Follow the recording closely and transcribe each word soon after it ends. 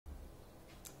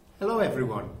Hello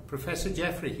everyone, Professor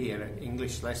Jeffrey here at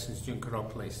English Lessons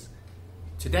Junkeropolis.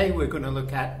 Today we're going to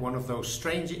look at one of those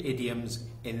strange idioms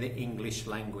in the English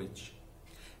language.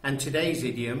 And today's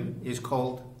idiom is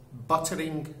called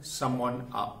buttering someone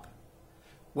up.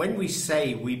 When we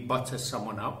say we butter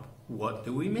someone up, what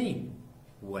do we mean?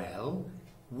 Well,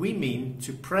 we mean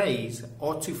to praise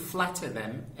or to flatter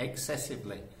them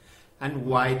excessively. And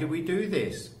why do we do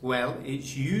this? Well,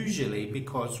 it's usually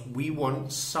because we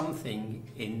want something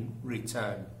in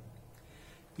return.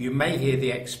 You may hear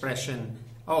the expression,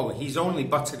 oh, he's only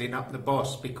buttering up the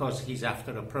boss because he's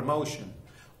after a promotion.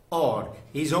 Or,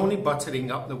 he's only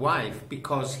buttering up the wife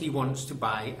because he wants to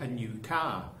buy a new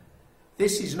car.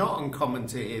 This is not uncommon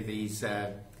to hear these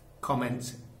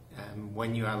comments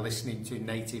when you are listening to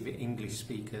native English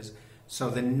speakers.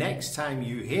 So the next time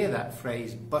you hear that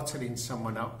phrase, buttering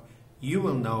someone up, you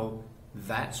will know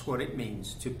that's what it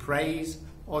means, to praise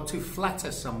or to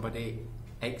flatter somebody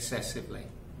excessively.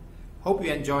 Hope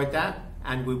you enjoyed that,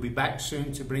 and we'll be back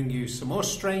soon to bring you some more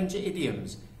strange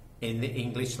idioms in the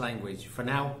English language. For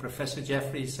now, Professor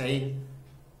Jeffrey is saying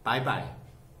bye-bye.